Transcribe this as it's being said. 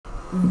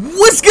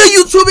What's good,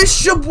 YouTube?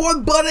 It's your boy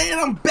Butter, and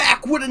I'm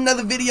back with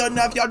another video.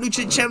 Now, if y'all new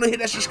to the channel, hit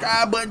that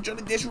subscribe button. Join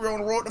the dish. We're on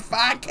the road to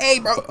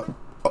 5K, bro.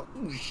 Oh,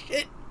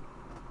 shit.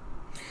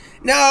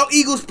 Now,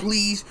 Eagles,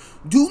 please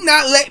do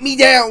not let me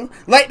down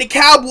like the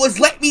Cowboys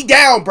let me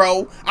down,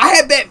 bro. I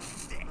had bet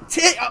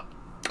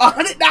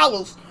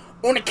 $100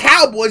 on the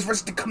Cowboys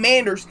versus the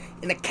Commanders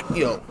in the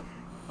yo.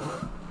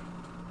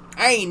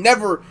 I ain't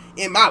never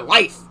in my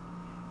life.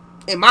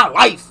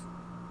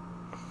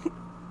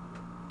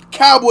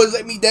 Cowboys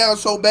let me down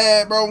so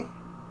bad, bro.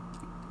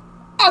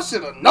 I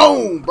should have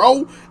known,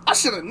 bro. I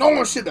should have known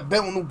I should have bet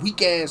on the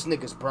weak ass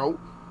niggas, bro.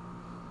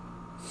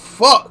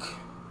 Fuck.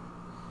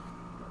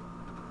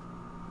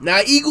 Now,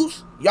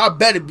 Eagles, y'all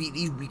better beat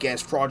these weak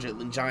ass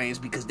fraudulent Giants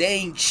because they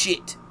ain't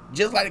shit.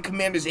 Just like the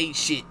Commanders ain't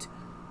shit.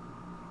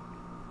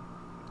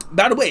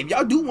 By the way, if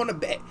y'all do want to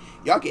bet,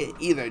 y'all can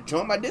either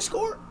join my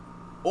Discord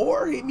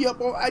or hit me up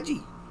on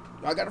IG.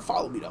 Y'all gotta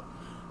follow me though.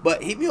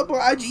 But hit me up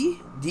on IG,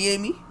 DM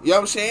me, you know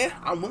what I'm saying?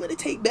 I'm willing to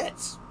take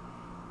bets.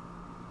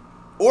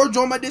 Or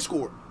join my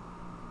Discord.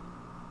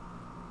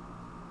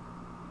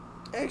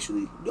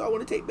 Actually, do I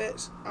want to take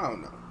bets? I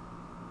don't know.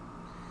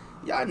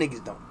 Y'all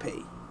niggas don't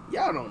pay.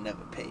 Y'all don't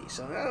never pay,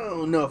 so I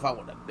don't know if I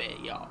want to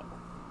bet y'all.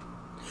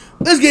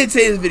 Let's get into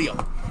this video.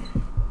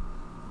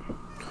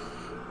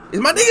 Is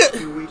my nigga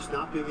 2 weeks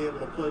not being able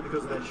to play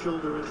because of that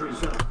shoulder injury?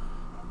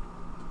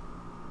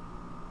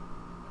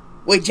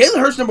 Wait, Jalen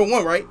Hurts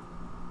 #1, right?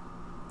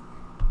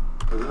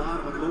 A lot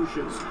of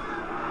emotions.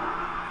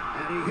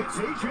 And he hits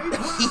AJ.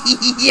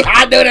 Yeah,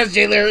 I know that's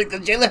Jalen Hurts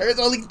because Jalen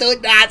Hurts only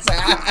throwing dots.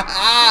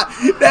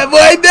 That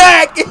boy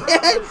back.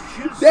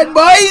 That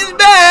boy is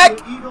back.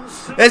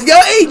 Let's go,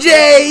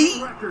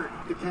 AJ.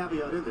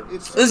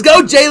 Let's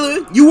go,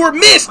 Jalen. You were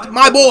missed,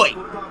 my boy.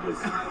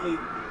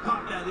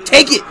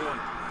 Take it.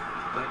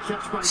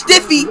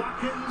 Stiffy.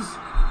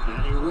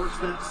 And he works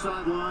that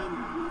sideline.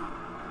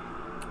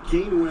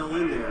 Gainwell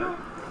in there.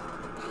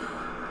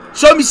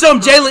 Show me some,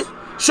 Jalen.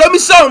 Show me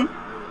some.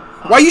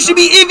 Why you should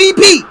be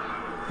MVP.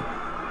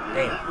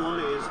 Damn. That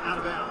one is out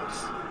of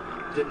bounds.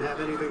 Didn't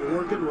have anything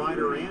working.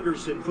 Ryder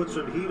Anderson put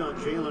some heat on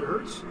Jalen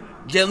Hurts.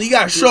 Jalen, you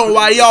got to show him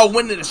why y'all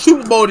winning the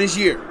Super Bowl this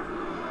year.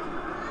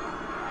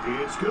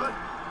 It's good.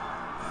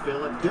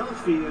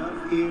 Philadelphia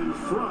in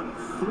front,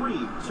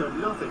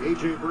 3-0.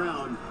 A.J.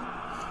 Brown.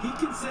 He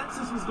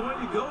consensus was going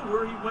to go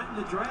where he went in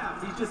the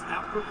draft. He just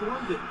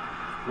outperformed it.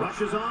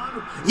 Rushes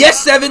on.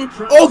 Yes, 7.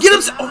 Oh, get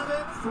him.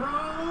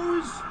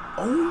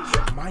 Oh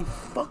my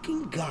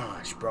fucking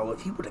gosh, bro.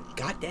 If he would have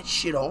got that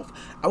shit off,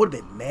 I would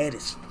have been mad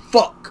as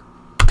fuck.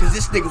 Because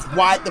this nigga's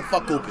wide the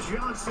fuck open.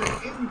 Johnson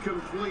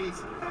incomplete.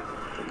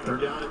 They're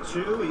down at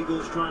 2.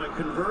 Eagles trying to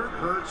convert.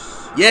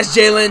 Hurts. Yes,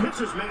 Jalen. Hits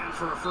his man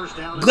for a first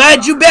down.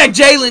 Glad you back,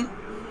 Jalen.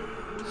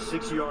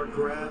 6-yard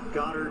grab.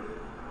 Goddard.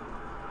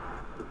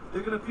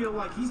 They're going to feel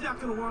like he's not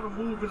going to want to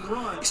move and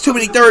run. It's too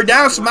many third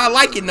downs for my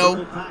liking,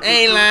 though. I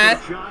ain't lying.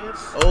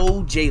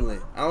 Oh,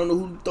 Jalen. I don't know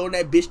who throwing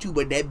that bitch to,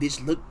 but that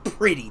bitch looked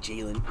pretty,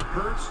 Jalen.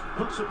 Hurts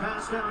hooks a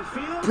pass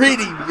downfield.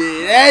 Pretty,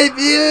 man.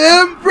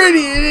 I'm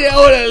pretty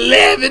on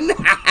 11. The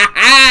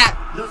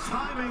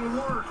timing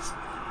worked.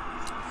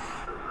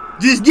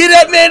 Just get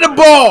that man the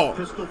ball.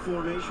 Pistol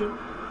formation.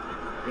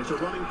 It's a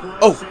running play.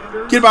 Oh,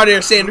 Sanders. get him out of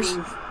there, Sanders.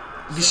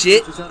 Good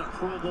shit.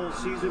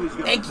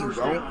 Thank you,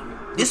 bro.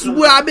 This is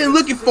what I've been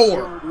looking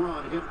for.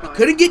 I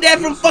couldn't get that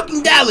from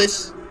fucking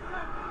Dallas.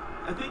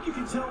 I think you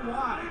can tell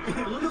why.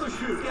 Look at the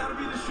shoes. It's got to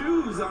be the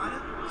shoes on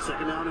it.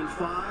 2nd down and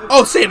 5.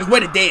 Oh, Sanders, way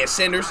to dance,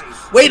 Sanders.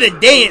 Way to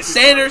dance,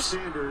 Sanders.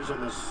 Sanders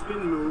and the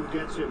spin move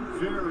gets him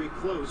very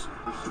close.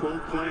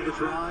 12 playing the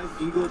drive.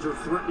 Eagles are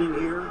threatening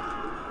here.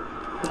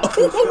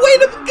 Oh,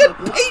 wait a good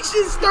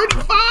patience.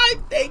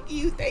 35. Thank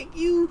you. Thank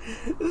you.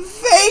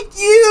 Thank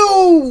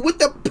you. With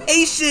the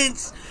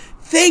patience.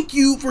 Thank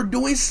you for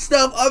doing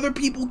stuff other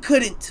people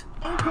couldn't.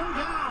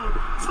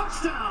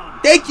 Touchdown.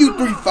 Thank you,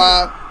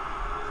 3-5.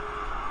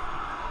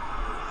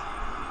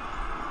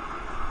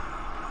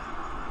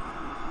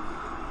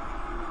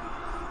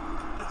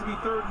 Has to be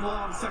 3rd and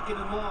long,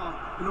 2nd and long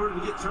in order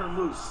to get turned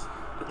loose.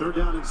 3rd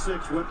down and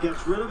 6. What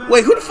gets rid of it?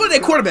 Wait, who the fuck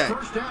that quarterback?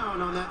 First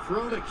down on that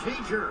throw to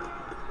Cager.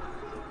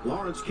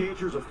 Lawrence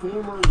Cager's a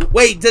former.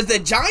 Wait, does the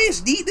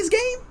Giants need this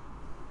game?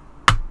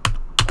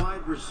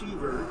 Wide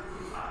receiver.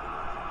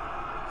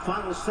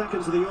 Final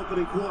seconds of the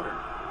opening quarter.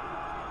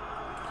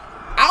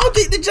 I don't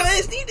think the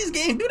Giants need this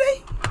game, do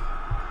they?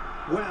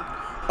 Well.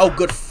 Oh,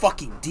 good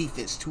fucking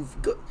defense, too.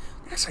 Good.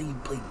 That's how you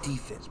play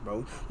defense,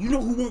 bro. You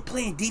know who won't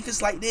play defense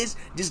like this?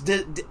 Just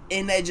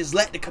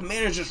let the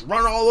Commanders just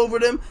run all over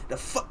them? The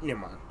fuck,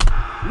 never mind.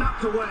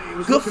 Knocked away.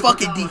 Good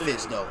fucking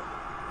defense, though.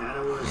 And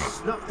it was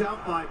snuffed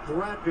out by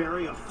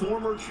Bradbury, a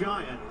former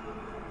Giant.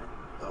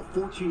 A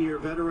 14-year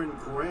veteran,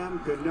 Graham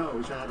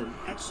Gano's had an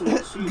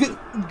excellent season.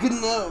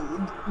 Gano.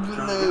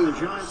 The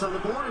Giants on the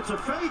board. It's a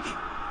fake.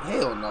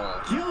 Hell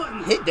no.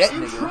 Gillen hit that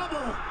in nigga.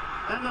 Trouble.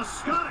 And the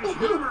Scottish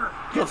Humor.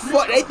 The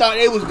fuck they thought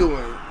they was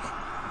doing?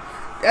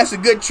 That's a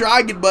good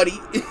try, good buddy.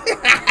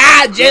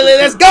 Jalen,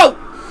 let's go.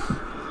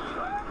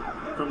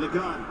 From the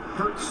gun,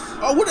 Hurts.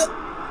 Oh, what up?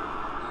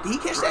 Did he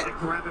catch that?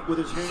 Grab it with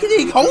his hand. He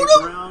didn't hold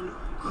him? Brown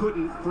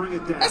couldn't bring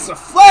it down. That's a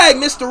flag,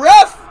 Mr.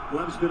 Ref.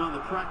 Webb's been on the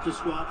practice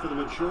squad for the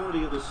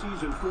majority of the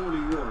season for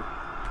New York.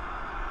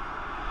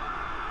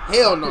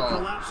 Hell no.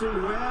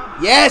 Collapsing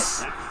Webb.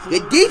 Yes. The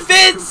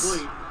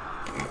defense.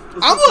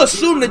 I'm going to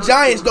assume the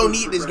Giants don't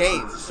need this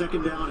game.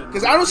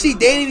 Because I don't see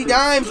Danny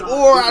Dimes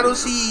or I don't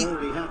see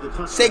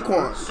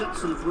Saquon.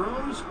 Sets and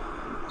throws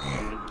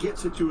and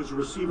gets it to his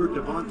receiver,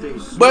 Devontae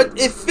Smith. But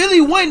if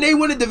Philly win, they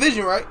win the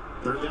division, right?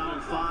 They're down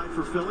in 5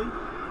 for Philly.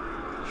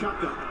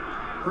 Shotgun.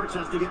 Hurts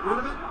has to get rid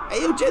of it.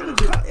 Hey, yo,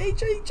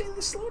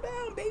 Jalen, slow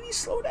down, baby.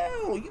 Slow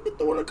down. You've been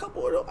throwing a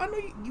couple of those. I know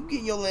you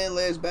getting your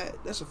legs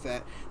back. That's a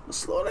fact. But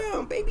slow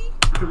down, baby.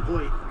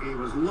 Complete. He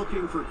was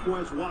looking for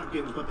Quez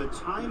Watkins, but the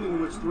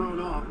timing was thrown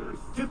off.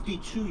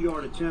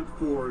 52-yard attempt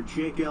for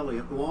Jake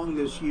Elliott. Long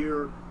this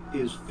year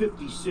is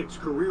 56.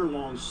 Career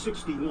long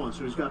 61.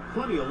 So he's got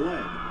plenty of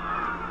leg.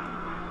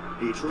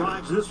 He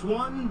drives this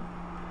one.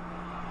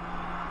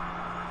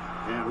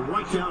 And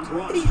right down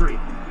Broad Street.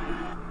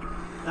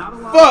 Not a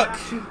lot of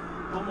action,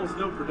 almost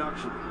no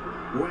production.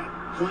 Wet,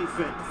 play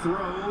fake,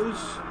 throws.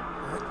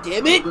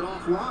 Damn it.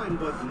 Offline,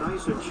 but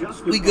nice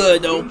adjustment. We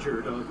good, though.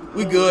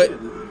 We good.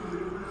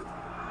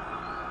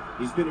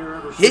 He's been here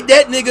ever since. Hit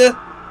that nigga.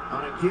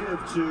 On a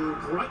give to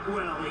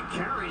Brightwell. He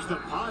carries the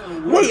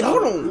pile. Wait,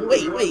 hold on.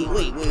 Wait.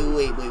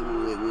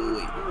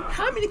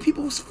 How many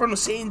people from the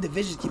same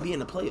division can be in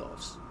the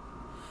playoffs?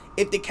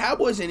 If the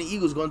Cowboys and the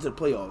Eagles go into the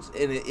playoffs,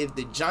 and if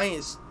the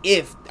Giants,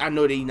 I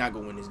know they're not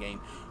going to win this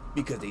game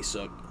because they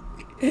suck.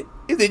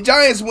 If the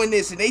Giants win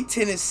this and they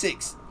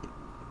 10-6,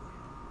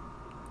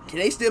 can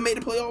they still make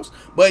the playoffs?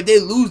 But if they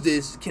lose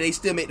this, can they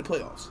still make the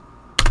playoffs?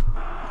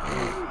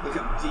 Look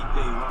how deep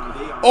they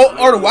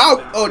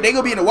are. They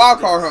gonna be in the wild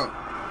card hunt.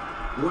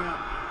 Well,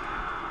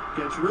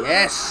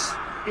 yes.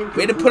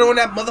 Way to put on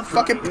that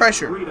motherfucking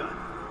pressure.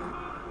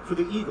 For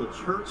the Eagles,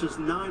 Hurts is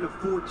 9 of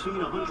 14,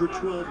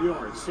 112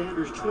 yards.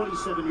 Sanders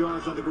 27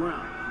 yards on the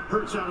ground.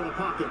 Hurts out of the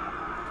pocket.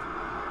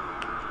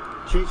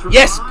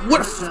 Yes,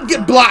 what a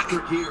good block.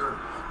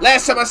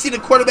 Last time I see the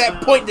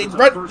quarterback point, the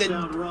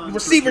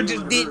receiver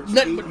just did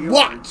nothing but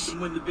watch.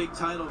 Win the big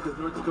title because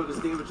North Dakota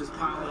State was just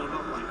piling them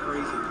up like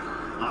crazy.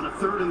 On a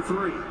 3rd and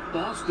 3,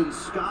 Boston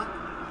Scott.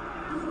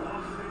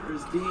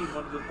 His team,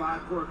 one of the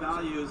 5 core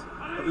values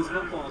of his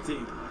football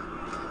team.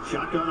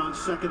 Shotgun on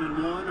 2nd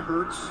and 1,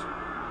 Hurts.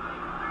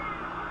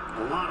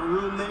 A lot of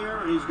room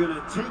there, and he's going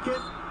to take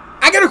it.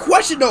 I got a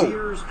question though.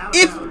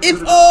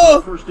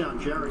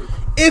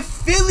 If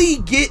Philly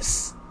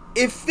gets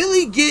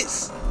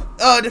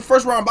the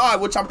first round bye,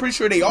 which I'm pretty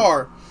sure they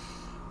are,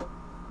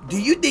 do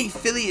you think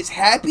Philly is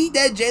happy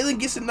that Jalen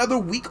gets another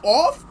week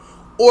off,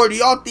 or do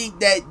y'all think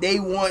that they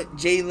want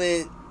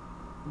Jalen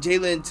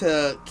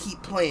to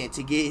keep playing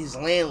to get his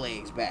land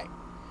legs back?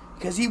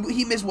 Because he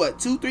missed what,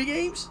 2-3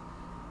 games?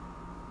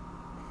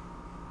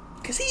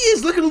 Because he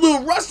is looking a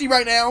little rusty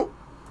right now.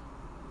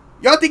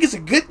 Y'all think it's a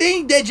good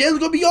thing that Jalen's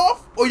gonna be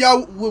off, or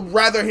y'all would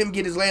rather him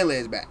get his land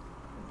legs back?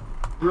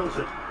 Drills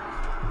it.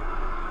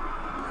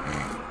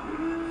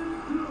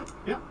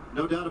 Yeah,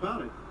 no doubt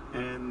about it.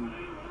 And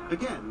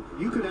again,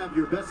 you could have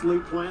your best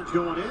laid plans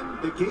going in.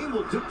 The game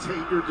will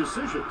dictate your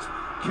decisions.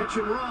 Catch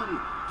and run,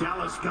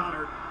 Dallas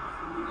Goedert.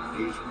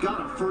 He's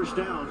got a first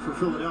down for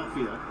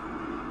Philadelphia.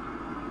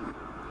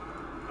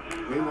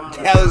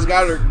 Dallas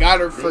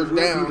Goedert first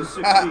down.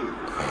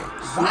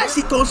 Why is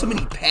he throwing so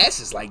many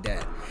passes like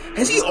that?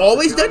 Has he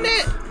always done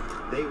that?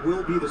 They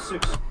will be the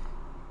 6th.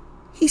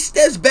 He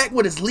steps back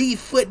with his lead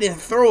foot and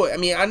throw it. I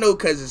mean, I know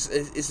because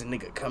it's a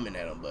nigga coming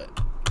at him, but.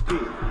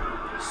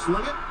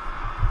 Sling it.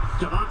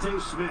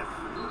 Devontae Smith.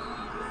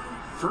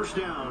 First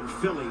down,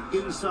 Philly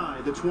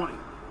inside the 20.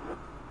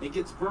 It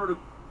gets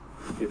vertical.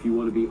 If you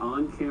want to be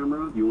on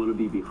camera, you want to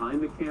be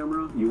behind the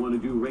camera, you want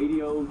to do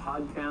radio,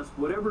 podcast,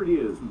 whatever it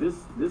is,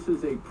 this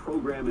is a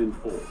program in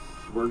full.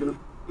 We're going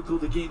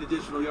to gain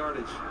additional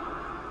yardage.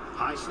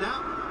 High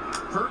snap.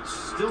 Hurts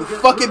still the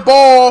fucking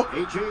ball.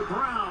 AJ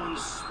Brown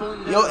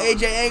spun down. Yo,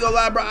 AJ, ain't gonna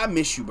lie, bro. I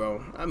miss you,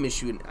 bro. I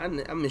miss you. I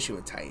miss you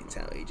in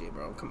Titantown, AJ,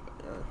 bro. Come on,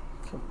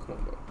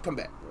 bro. Come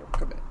back, bro.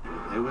 Come back.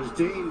 It was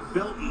Dane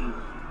Belton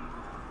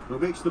who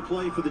makes the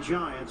play for the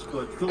Giants,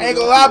 but I ain't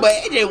gonna lie, but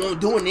AJ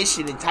won't doing this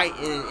shit in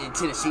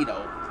Tennessee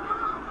though.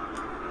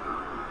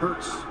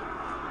 Hurts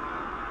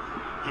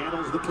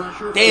handles the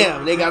pressure.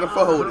 Damn, they got him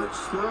for holding.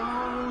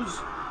 Throws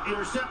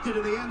intercepted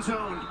in the end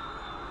zone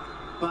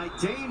by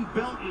Dane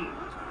Belton.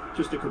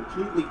 Just a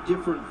completely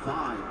different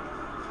vibe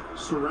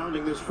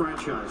surrounding this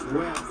franchise.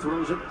 Webb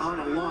throws it on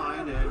a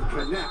line and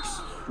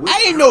connects. I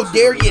didn't know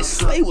Darius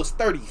Slay was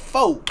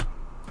 34.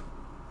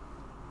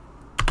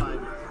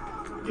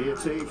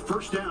 It's a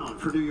first down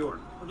for New York.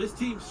 Well, this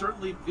team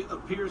certainly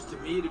appears to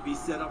me to be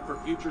set up for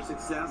future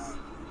success.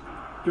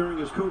 During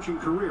his coaching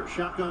career,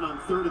 shotgun on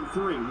 3rd and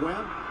 3.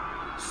 Webb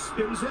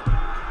spins it,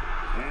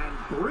 and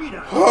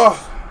Breida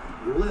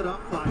lit up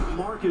by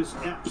Marcus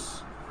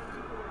Epps.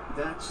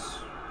 That's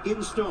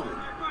in stone.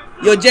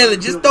 Yo, Jalen,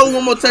 just throw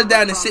one more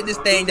touchdown and sit this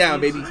thing down,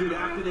 baby.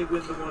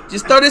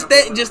 Just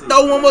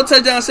throw one more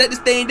touchdown, set this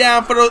thing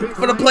down for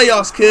the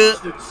playoffs, kid.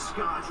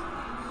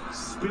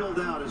 spilled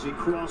out as he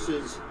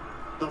crosses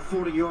the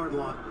 40-yard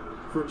line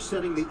from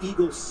setting the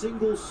Eagles'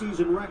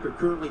 single-season record,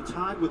 currently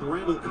tied with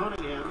Randall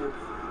Cunningham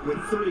with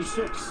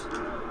 36.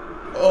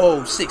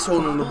 Oh, 6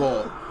 holding on the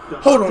ball.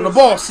 Hold on the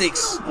ball,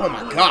 6. Oh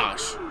my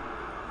gosh.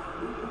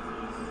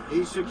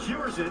 He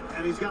secures it,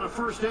 and he's got a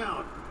first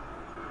down.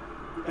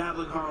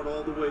 Battling hard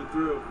all the way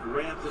through.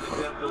 Rams an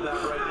example of that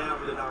right now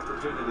with an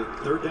opportunity.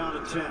 3rd down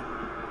and 10.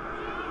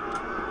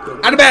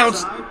 Out of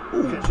bounds.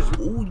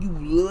 Ooh, you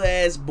little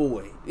ass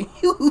boy. Made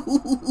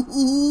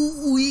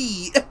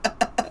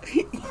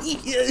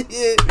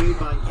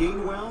by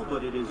Gainwell,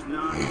 but it is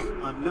not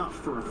enough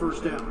for a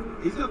first down.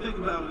 He's gonna think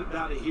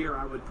about it here,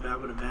 I would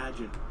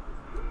imagine.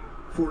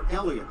 For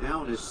Elliott,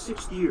 now in his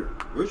 6th year,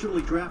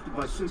 originally drafted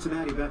by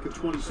Cincinnati back in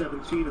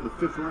 2017 in the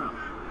 5th round.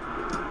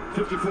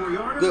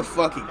 54-yarder. Good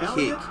fucking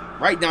kick.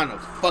 Right down the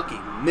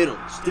fucking middle.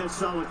 Dead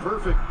solid,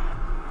 perfect.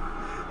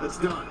 That's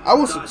done. I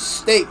want some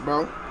steak,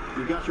 bro.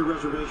 You got your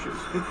reservations.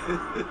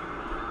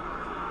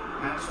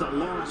 Pass to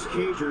Lawrence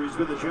Cager. He's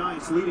been the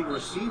Giants' leading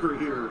receiver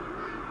here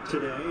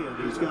today, and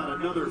he's got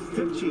another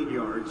 15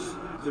 yards.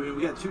 I mean,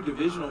 we got 2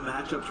 divisional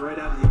matchups right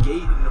out of the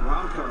gate in the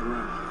wild card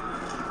round.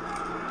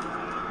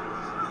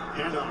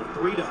 And on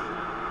Breida.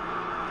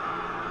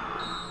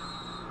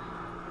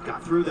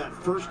 Got through that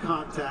first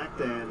contact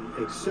and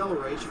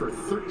accelerates for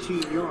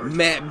 13 yards.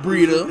 Matt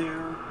Breida.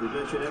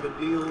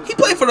 He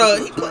played for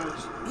the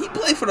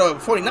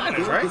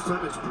 49ers, right? This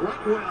time it's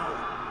Brightwell.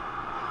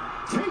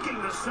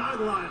 Taking the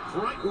sideline.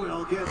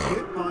 Brightwell gets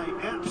hit by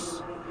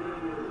Epps.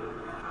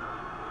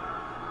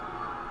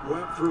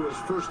 Webb threw his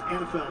first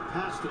NFL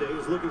pass today.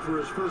 He's looking for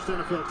his first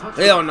NFL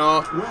touchdown. Hell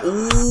no.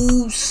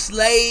 Ooh,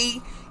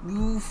 Slay.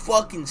 You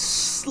fucking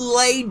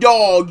Slay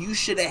dog. You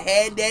should have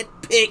had that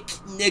pick,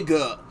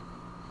 nigga.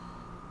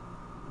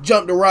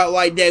 Jump the route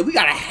like that. We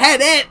gotta have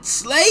that,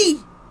 Slay.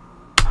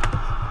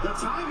 The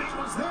timing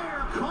was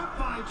there. Caught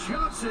by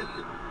Johnson.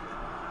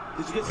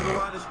 Did you get to the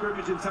line of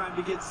scrimmage in time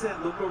to get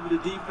set? Look over the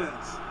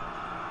defense.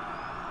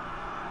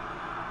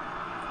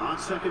 On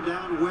 2nd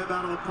down, Webb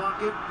out of the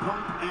pocket.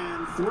 Pump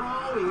and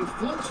throw. He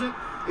floats it.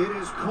 It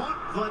is caught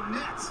the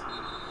net.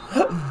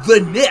 The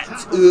net.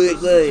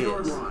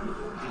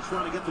 He's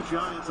trying to get the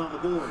Giants on the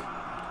board.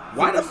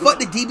 Why the fuck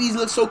the DBs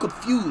look so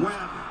confused?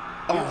 Webb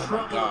Oh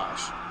my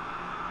gosh.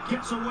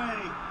 Gets away.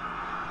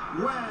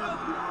 Webb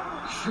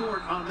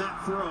short on that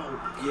throw.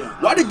 Yeah.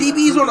 Why the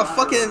DBs on the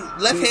fucking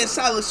left-hand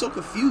side look so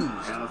confused?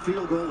 And a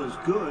field goal is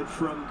good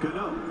from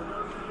Gano.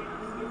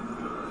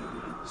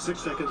 6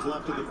 seconds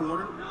left in the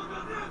quarter.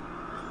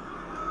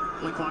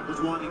 Play clock was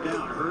winding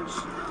down. Hurts.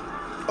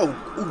 Oh,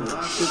 ooh,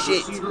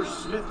 shit. Receiver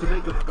Smith to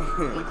make a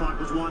play clock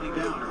was winding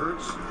down.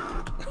 Hurts.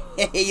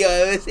 Hey,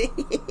 yo,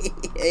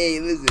 hey,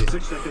 listen.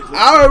 6 seconds left.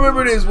 I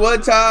remember this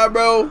one time,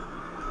 bro.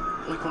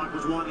 Play clock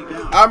was winding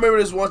down. I remember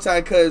this one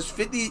time because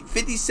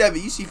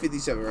 57, you see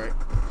 57, right?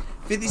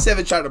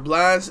 57 tried to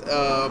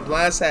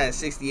blindside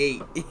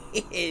 68.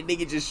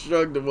 Nigga just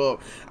shrugged him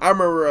off. I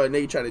remember a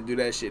nigga tried to do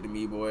that shit to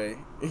me, boy.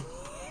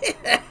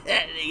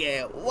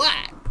 Nigga,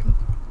 what?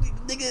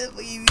 Nigga,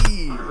 what you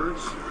mean?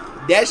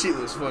 That shit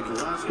was funny.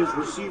 Alaska's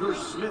receiver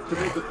Smith to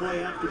make the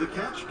play after the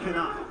catch.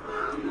 Cannot.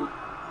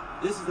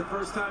 This is the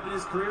first time in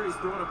his career he's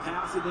thrown a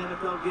pass in the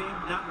NFL game.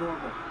 Not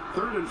normal.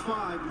 3rd and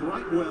 5,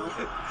 Brightwell.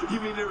 You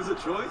mean there was a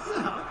choice?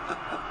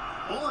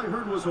 All I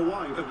heard was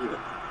Hawaii.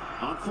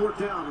 On 4th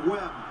down,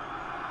 Webb.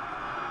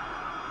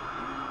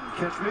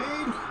 Catch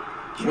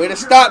made. Way to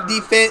stop,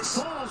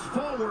 defense. Falls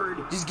forward.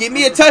 Just give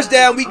me a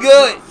touchdown, we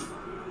good.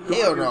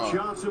 Hell no.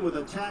 Johnson with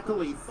a tackle.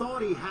 He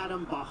thought he had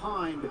him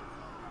behind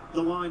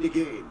the line to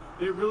gain.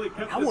 They really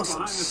kept I want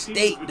some behind the scenes,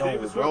 steak, but though,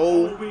 Davis bro.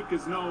 all week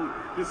has known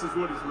this is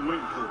what he's been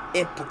waiting for.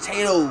 And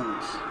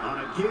potatoes. On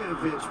a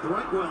give, it's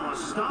Brightwell, a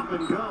stop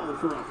and go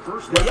for a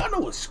first Bro, down. y'all know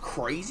what's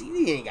crazy?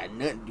 They ain't got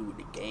nothing to do with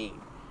the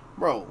game.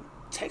 Bro,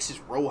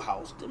 Texas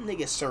Roadhouse, them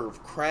niggas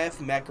serve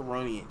Kraft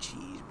macaroni and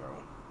cheese,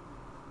 bro.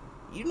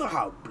 You know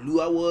how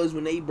blue I was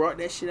when they brought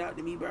that shit out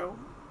to me, bro?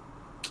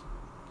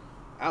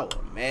 I was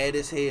mad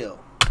as hell.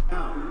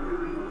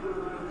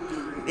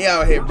 They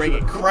out here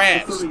bringing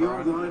crabs,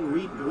 bro.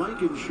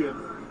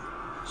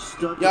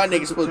 Y'all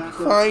niggas supposed to be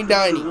fine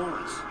dining.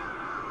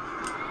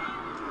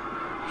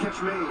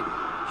 Catch made.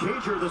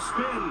 Cager the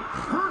spin.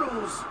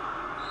 Hurdles.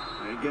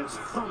 And gets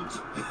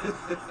thumped.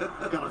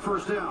 Got a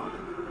first down.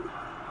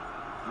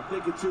 I'm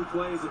thinking 2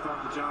 plays if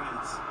I'm the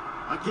Giants.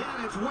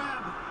 Again, it's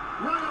Webb.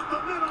 Right up the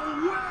middle.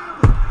 Webb.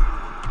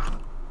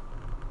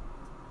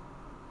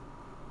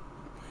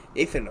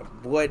 They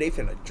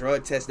finna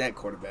drug test that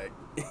quarterback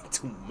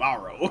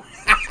tomorrow.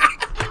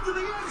 Into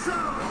the end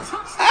zone.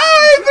 I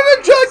ain't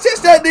finna drug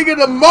test that nigga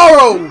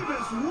tomorrow.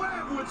 Davis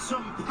Webb with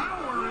some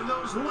power in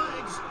those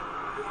legs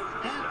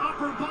and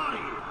upper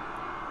body.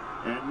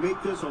 And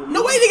make this a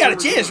No way they got a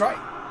chance, right?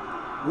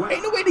 Webb.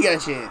 Ain't no way they got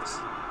a chance.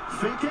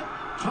 Fake it.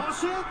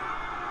 Toss it.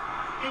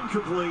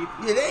 Incomplete.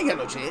 Yeah, they ain't got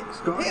no chance.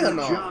 Hell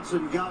no.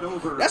 Johnson got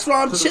over. That's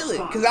why I'm to the chilling,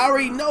 spot. because I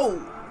already know.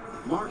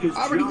 Marcus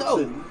I already know.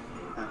 Johnson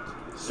at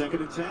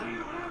 2nd and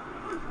 10.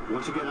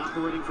 Once again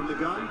operating from the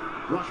gun.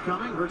 Rush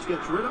coming. Hurts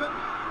gets rid of it.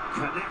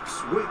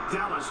 Connects with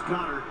Dallas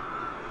Goedert.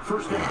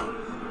 First down.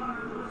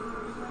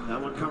 That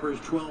one covers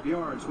 12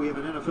 yards. We have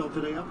an NFL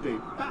Today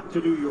update. Back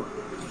to New York.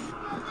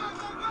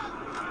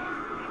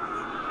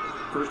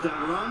 First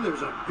down run.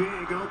 There's a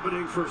big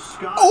opening for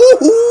Scott.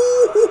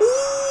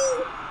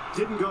 Ooh.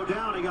 Didn't go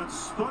down. He got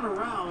spun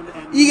around.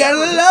 And You gotta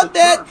love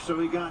that. Turf, so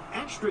he got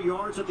extra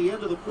yards at the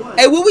end of the play.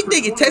 Hey, what we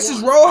thinking? Texas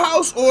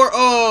Roadhouse or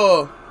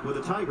with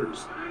the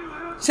Tigers.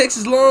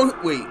 Texas Long?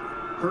 Wait.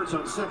 Hurts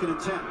on 2nd and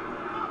 10.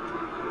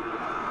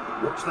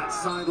 Works that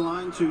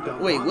sideline to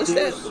Devontae Wait, what's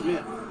that?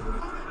 Smith.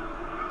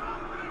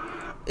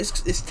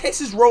 It's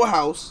Texas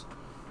Roadhouse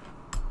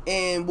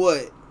and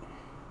what?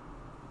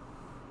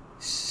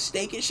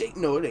 Steak and Shake?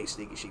 No, it ain't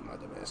Steak and Shake, my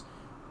dumb ass.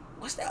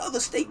 What's that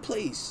other steak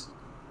place?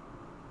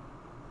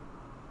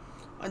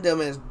 My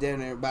dumb ass down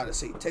there about to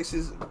say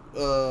Texas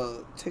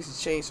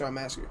Chainsaw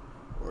Massacre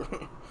or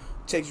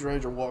Texas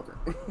Ranger Walker.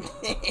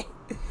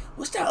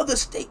 What's that other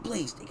steak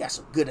place? They got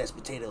some good ass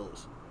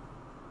potatoes.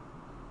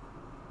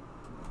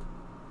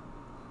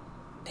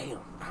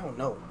 Damn, I don't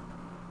know.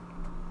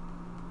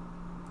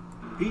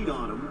 Beat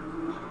on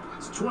him.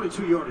 It's a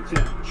 22-yard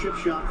attempt. Chip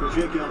shot for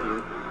Jake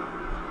Elliott.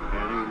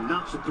 And he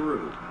knocks it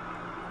through.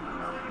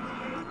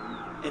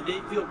 And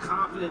they feel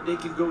confident they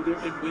can go there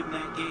and win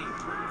that game.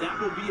 That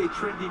will be a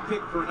trendy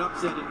pick for an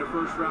upset in the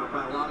first round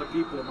by a lot of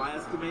people, in my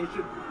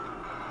estimation.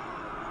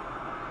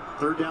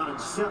 3rd down and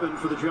 7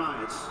 for the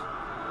Giants.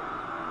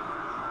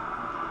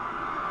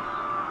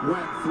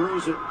 Webb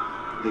throws it.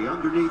 The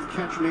underneath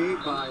catch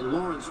made by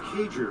Lawrence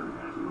Cager.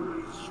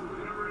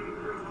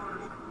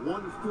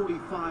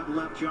 1:45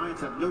 left.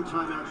 Giants have no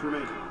timeouts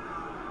remaining.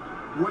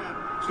 Webb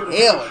is going to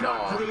take a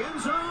shot to the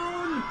end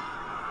zone.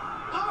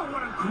 Oh,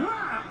 what a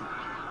grab!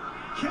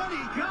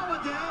 Kenny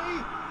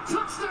Golladay,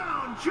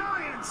 touchdown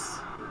Giants!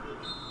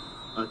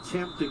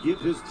 Attempt to give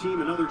his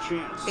team another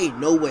chance. Ain't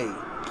no way.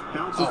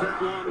 Bounces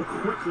that one,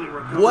 quickly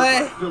recovered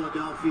What? by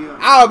Philadelphia.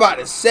 I was about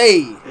to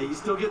say. Hey, you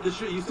still get the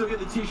shirt, you still get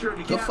the t-shirt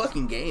and the Good cap.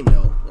 fucking game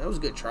though. That was a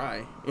good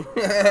try.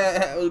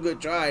 That was a good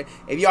try.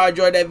 If y'all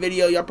enjoyed that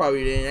video, y'all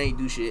probably didn't. I ain't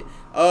do shit.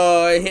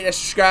 Hit that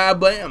subscribe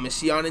button. I'm gonna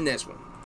see y'all in the next one.